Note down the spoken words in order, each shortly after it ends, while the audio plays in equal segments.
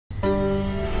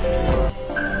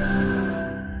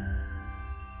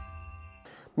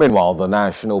Meanwhile, the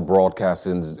National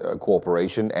Broadcasting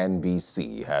Corporation,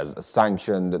 NBC, has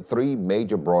sanctioned 3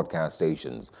 major broadcast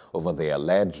stations over their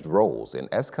alleged roles in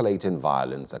escalating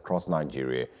violence across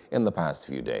Nigeria in the past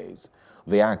few days.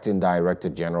 The acting Director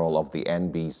General of the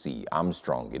NBC,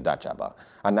 Armstrong Idachaba,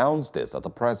 announced this at a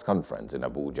press conference in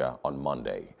Abuja on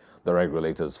Monday. The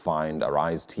regulators fined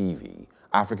Arise TV,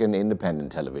 African Independent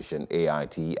Television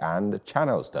AIT and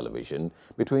Channels Television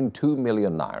between 2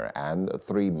 million naira and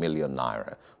 3 million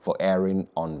naira for airing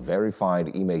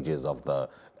unverified images of the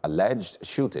alleged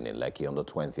shooting in Lekki on the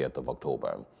 20th of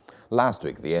October. Last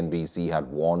week, the NBC had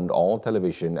warned all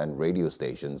television and radio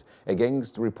stations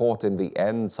against reporting the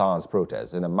End SARS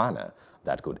protests in a manner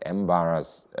that could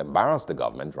embarrass the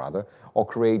government, or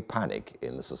create panic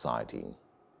in the society.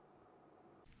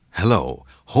 Hello,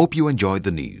 hope you enjoyed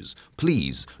the news.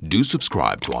 Please do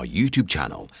subscribe to our YouTube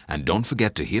channel and don't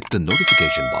forget to hit the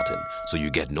notification button so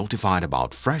you get notified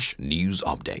about fresh news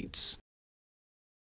updates.